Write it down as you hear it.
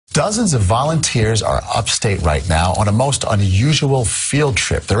Dozens of volunteers are upstate right now on a most unusual field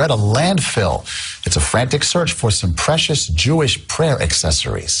trip. They're at a landfill. It's a frantic search for some precious Jewish prayer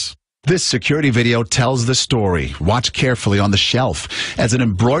accessories. This security video tells the story. Watch carefully on the shelf as an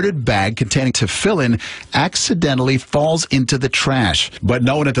embroidered bag containing Tefilin accidentally falls into the trash. But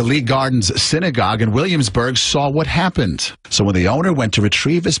no one at the Lee Gardens Synagogue in Williamsburg saw what happened. So when the owner went to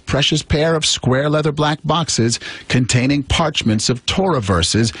retrieve his precious pair of square leather black boxes containing parchments of Torah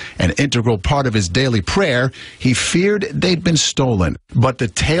verses, an integral part of his daily prayer, he feared they'd been stolen. But the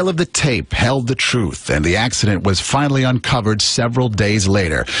tale of the tape held the truth, and the accident was finally uncovered several days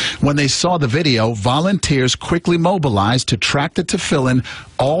later. When they saw the video, volunteers quickly mobilized to track the Tefillin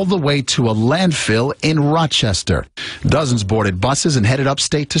all the way to a landfill in Rochester. Dozens boarded buses and headed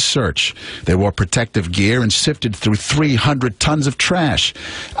upstate to search. They wore protective gear and sifted through 300 tons of trash.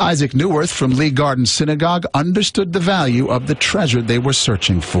 Isaac Neuwirth from Lee Gardens Synagogue understood the value of the treasure they were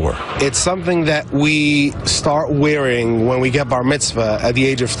searching for. It's something that we start wearing when we get bar mitzvah at the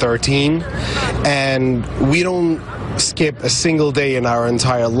age of 13, and we don't skip a single day in our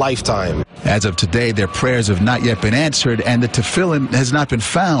entire lifetime. As of today, their prayers have not yet been answered and the Tefillin has not been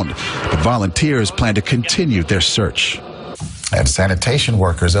found. But volunteers plan to continue their search. And sanitation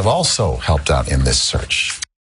workers have also helped out in this search.